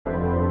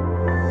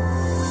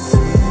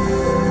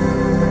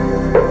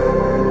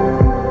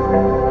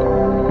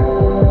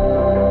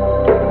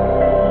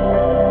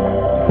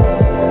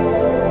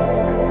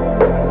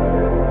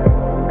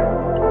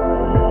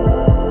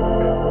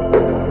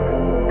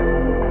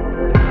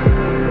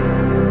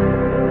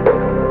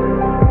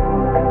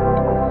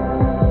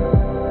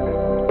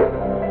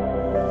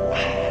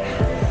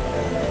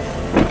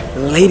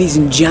Ladies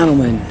and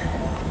gentlemen,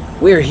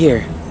 we're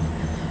here.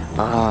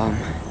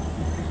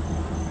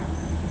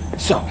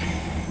 So,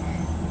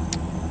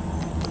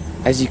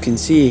 as you can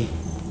see,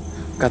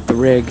 got the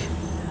rig,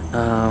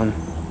 and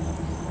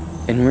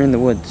we're in the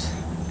woods,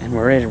 and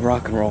we're ready to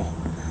rock and roll.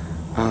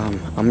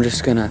 I'm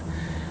just gonna,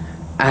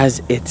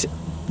 as it's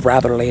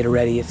rather late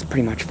already, it's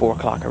pretty much 4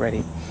 o'clock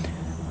already,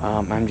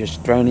 I'm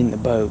just thrown in the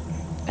boat,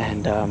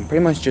 and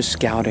pretty much just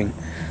scouting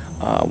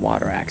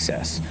water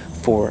access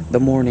for the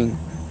morning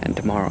and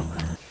tomorrow.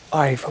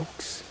 Alright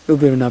folks, a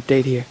little bit of an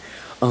update here.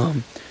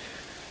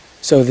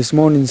 So this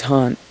morning's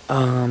hunt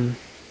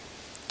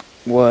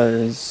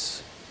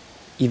was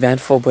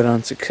eventful but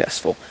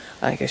unsuccessful,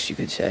 I guess you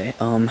could say.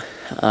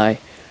 I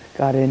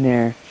got in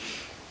there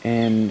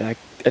and I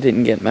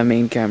didn't get my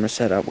main camera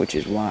set up, which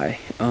is why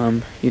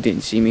you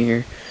didn't see me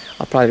here.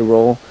 I'll probably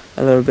roll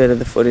a little bit of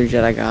the footage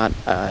that I got,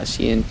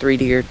 seeing 3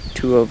 deer,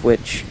 2 of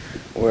which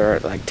were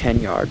like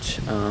 10 yards,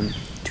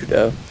 2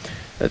 doe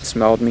that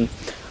smelled me.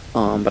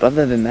 But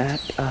other than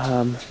that,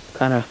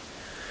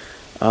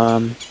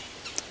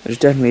 there's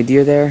definitely a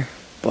deer there,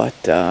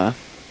 but I'm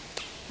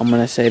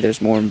gonna say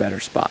there's more and better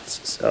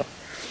spots. So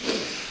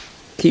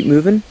keep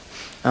moving.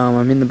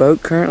 I'm in the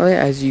boat currently,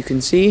 as you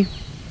can see,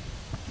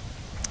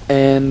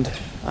 and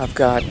I've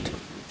got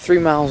 3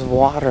 miles of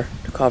water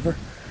to cover.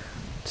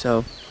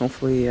 So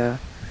hopefully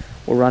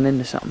we'll run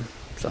into something.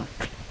 So.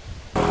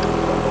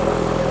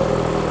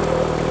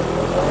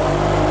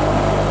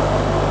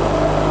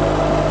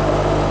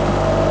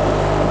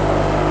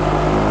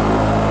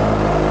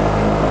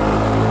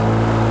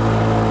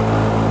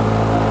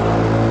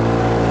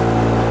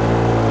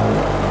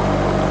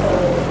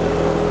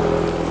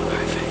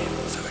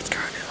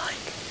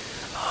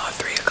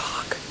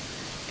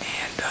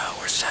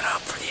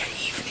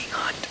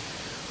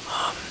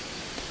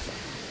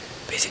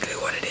 Basically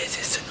what it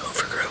is an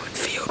overgrown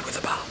field with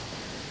about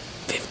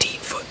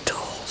 15-foot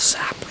tall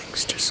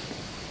saplings just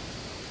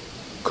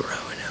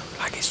growing out.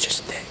 Like, it's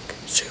just thick,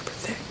 super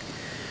thick.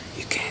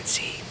 You can't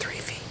see 3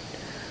 feet.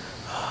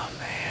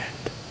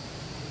 And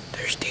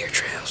there's deer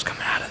trails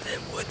coming out of the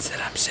woods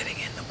that I'm sitting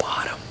in the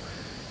bottom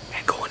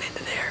and going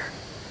into there.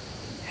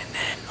 And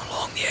then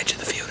along the edge of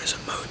the field is a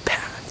mowed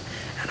path.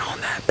 And on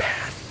that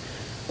path,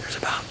 there's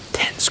about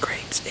 10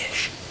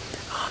 scrapes-ish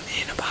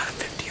in about a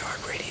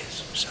 50-yard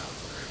radius. So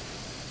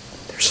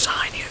there's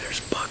sign here, there's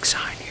bug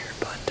sign here,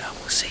 but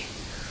we'll see.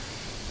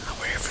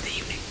 We're here for the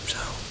evening, so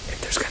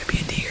if there's going to be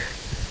a deer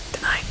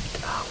tonight,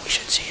 we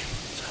should see him.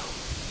 So.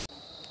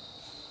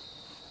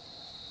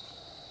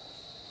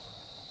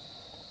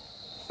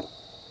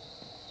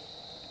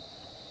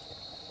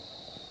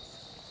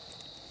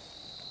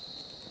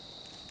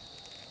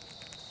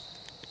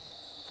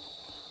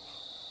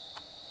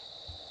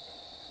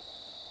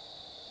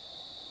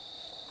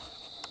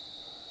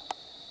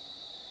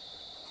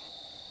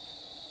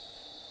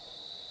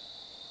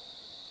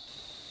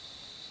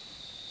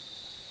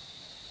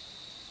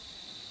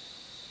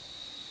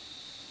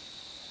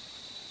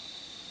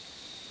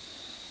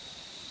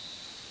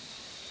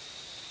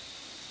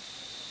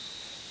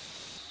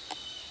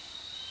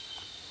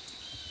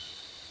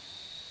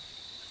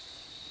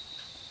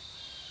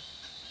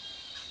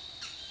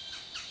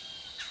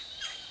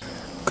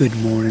 Good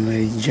morning,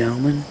 ladies and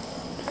gentlemen.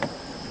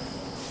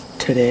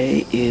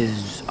 Today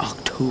is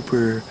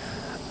October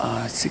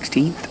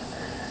 16th,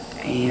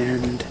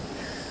 and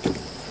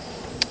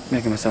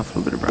making myself a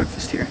little bit of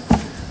breakfast here.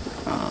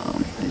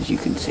 As you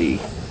can see,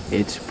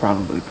 it's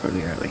probably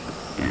pretty early,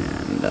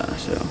 and but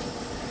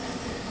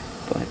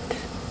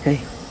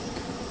hey,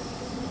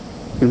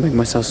 I'm gonna make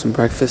myself some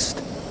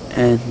breakfast,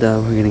 and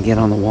we're gonna get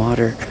on the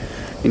water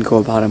and go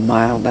about a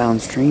mile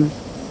downstream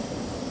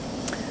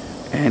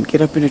and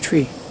get up in a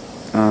tree.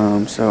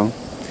 So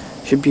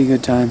should be a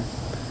good time.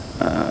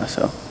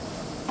 So.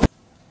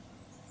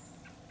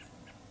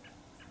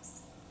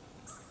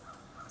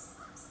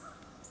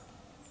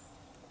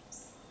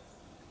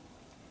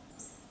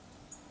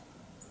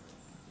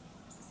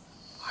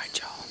 Alright,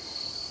 y'all.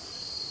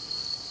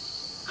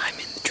 I'm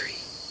in the tree.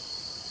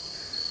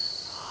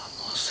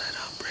 All set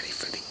up, ready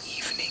for the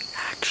evening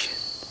action.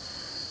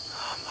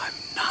 I'm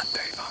not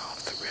very far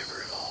off the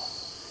river at all.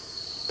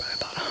 Probably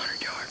about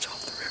 100 yards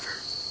off the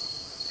river.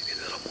 Maybe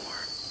a little more.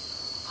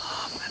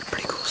 At a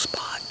pretty cool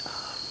spot.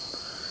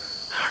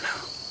 I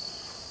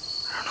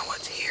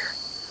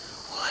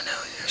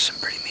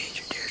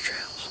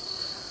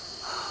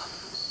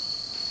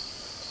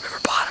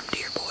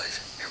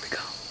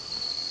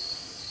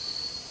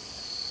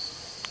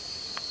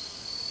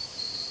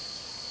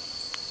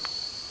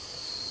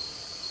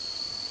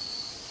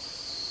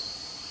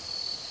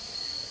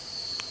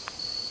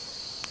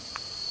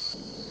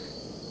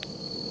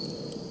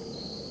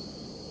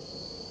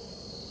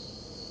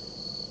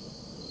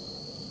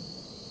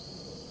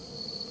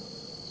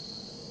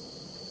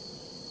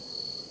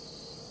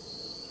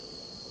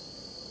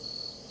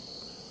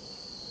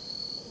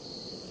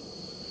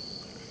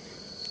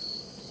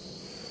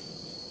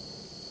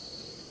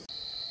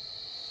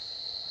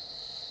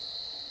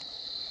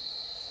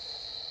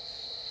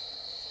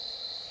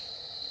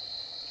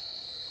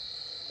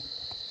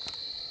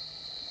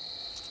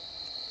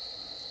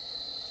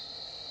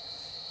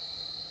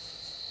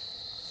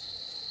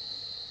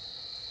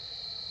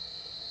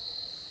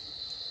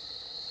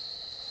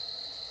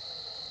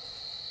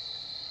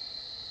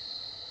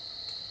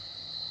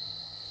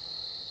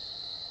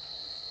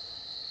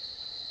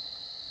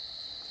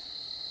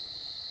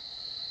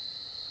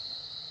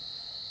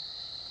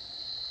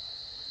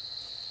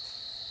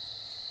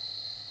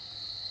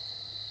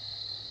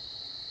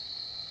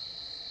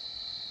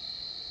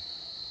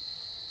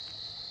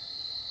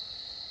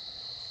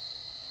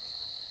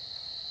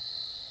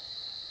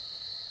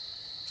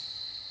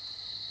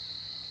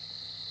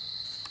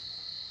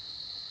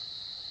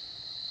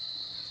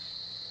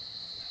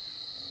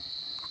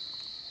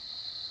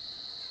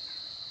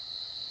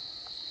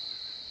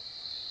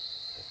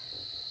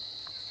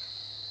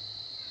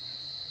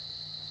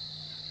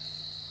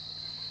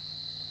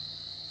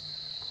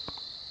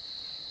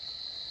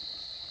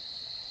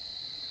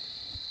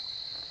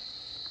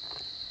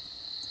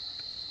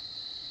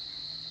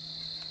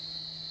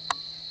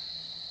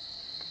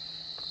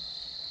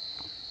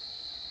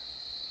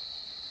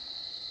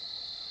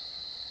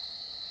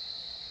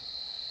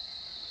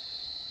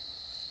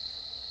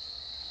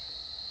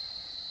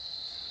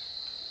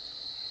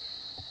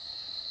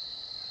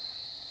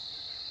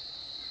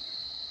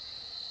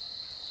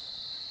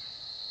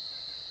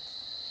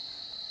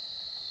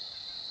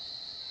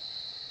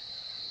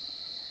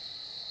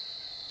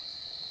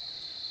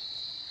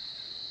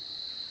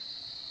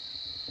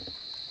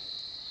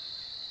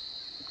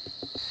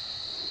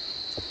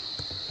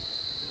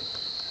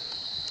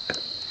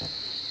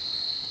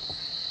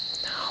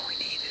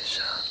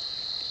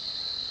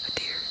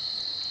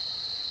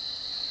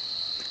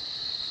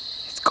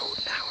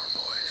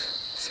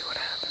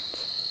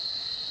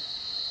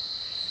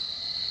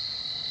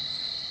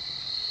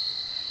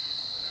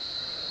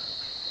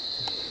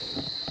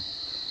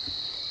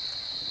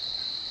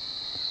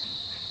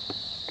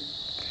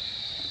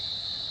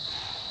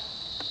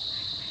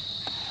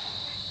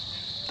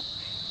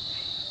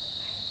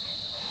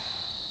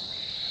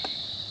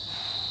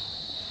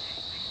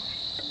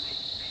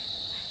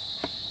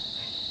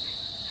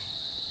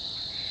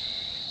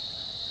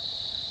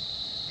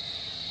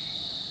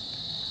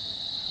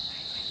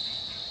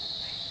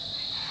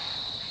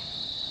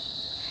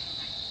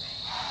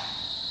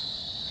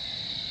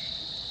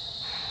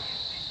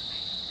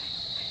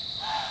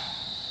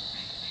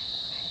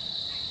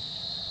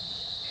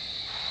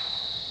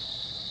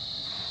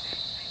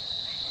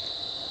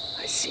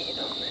seen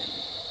them and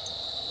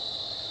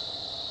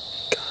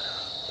got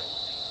up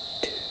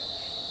to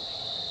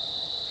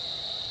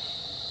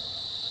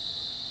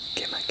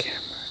get my camera,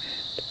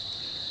 and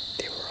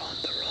they were on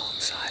the wrong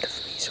side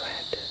of me, so I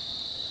had to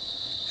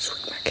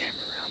swing my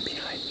camera around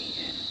behind me,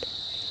 and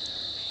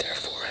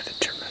therefore I had to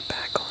turn my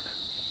back on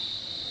them.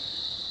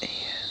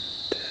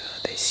 And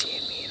they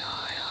seen me, and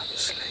I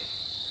obviously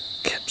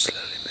kept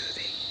slowly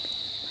moving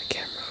my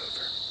camera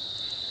over,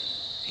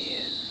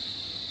 and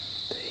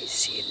they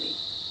seen me.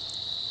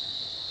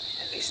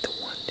 At least the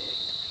one did.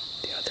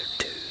 The other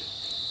two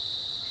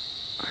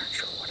aren't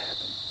sure what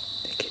happened.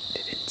 They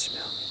didn't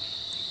smell me.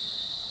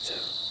 So,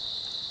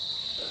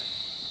 but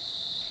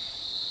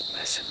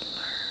lesson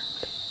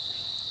learned.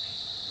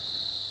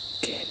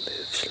 Can't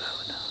move slow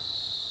enough.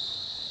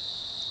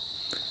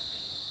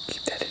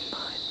 Keep that in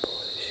mind,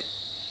 boys.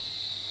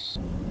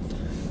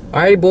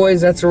 Alright,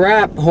 boys, that's a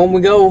wrap. Home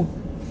we go.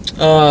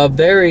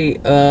 Very,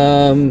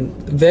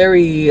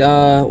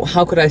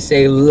 how could I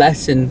say,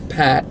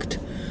 lesson-packed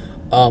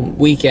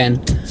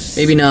weekend.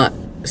 Maybe not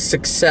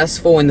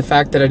successful in the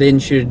fact that I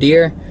didn't shoot a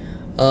deer,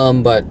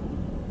 but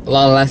a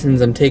lot of lessons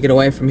I'm taking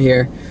away from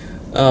here.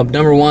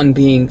 Number one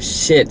being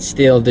sit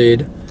still,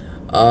 dude.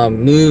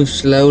 Move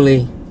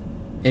slowly,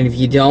 and if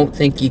you don't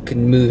think you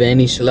can move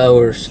any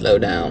slower, slow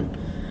down.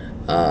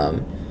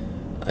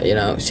 You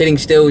know, sitting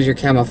still is your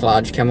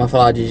camouflage.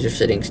 Camouflage is your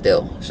sitting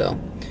still. So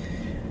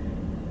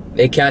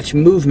they catch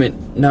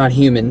movement, not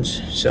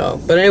humans.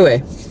 So, but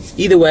anyway,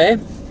 either way,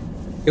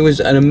 it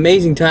was an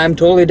amazing time.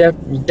 Totally,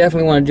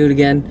 definitely want to do it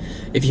again.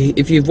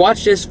 If you've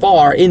watched this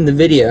far in the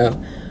video,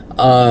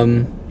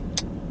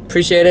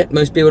 appreciate it.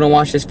 Most people don't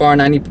watch this far.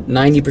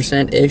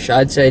 90% ish,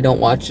 I'd say, don't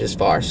watch this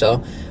far.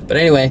 So, but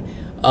anyway,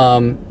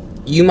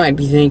 you might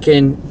be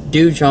thinking,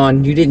 dude,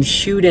 Sean, you didn't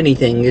shoot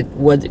anything. It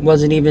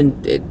wasn't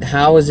even.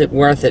 How is it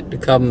worth it to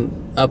come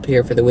up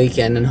here for the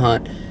weekend and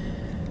hunt?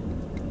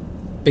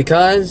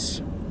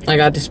 Because I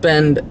got to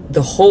spend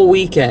the whole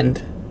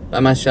weekend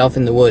by myself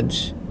in the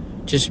woods.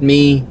 Just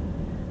me,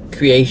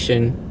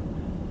 creation,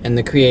 and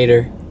the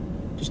creator,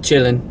 just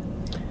chilling.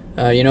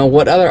 You know,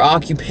 what other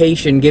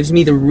occupation gives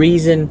me the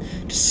reason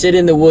to sit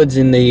in the woods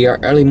in the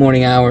early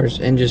morning hours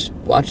and just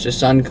watch the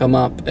sun come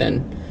up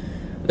and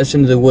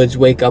listen to the woods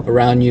wake up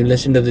around you,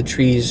 listen to the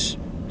trees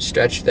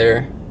stretch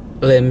their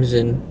limbs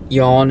and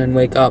yawn and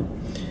wake up?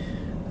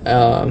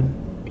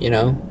 You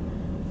know,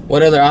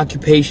 what other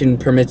occupation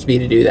permits me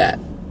to do that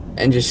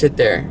and just sit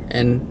there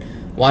and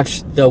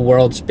watch the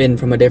world spin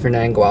from a different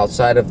angle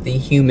outside of the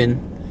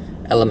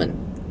human element?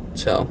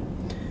 So,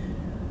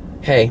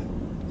 hey,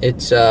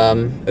 it's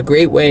a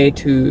great way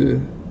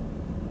to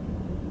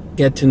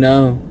get to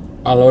know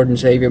our Lord and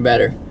Savior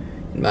better,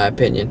 in my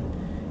opinion.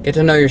 Get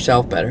to know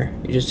yourself better.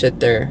 You just sit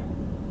there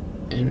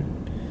and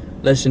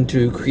listen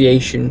to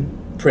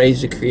creation,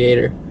 praise the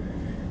Creator,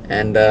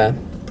 and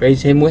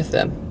praise Him with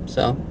them.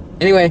 So,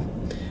 anyway,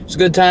 it's a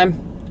good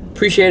time.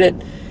 Appreciate it.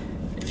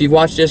 If you've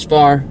watched this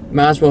far,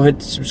 might as well hit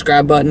the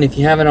subscribe button if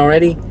you haven't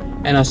already,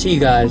 and I'll see you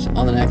guys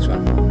on the next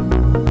one.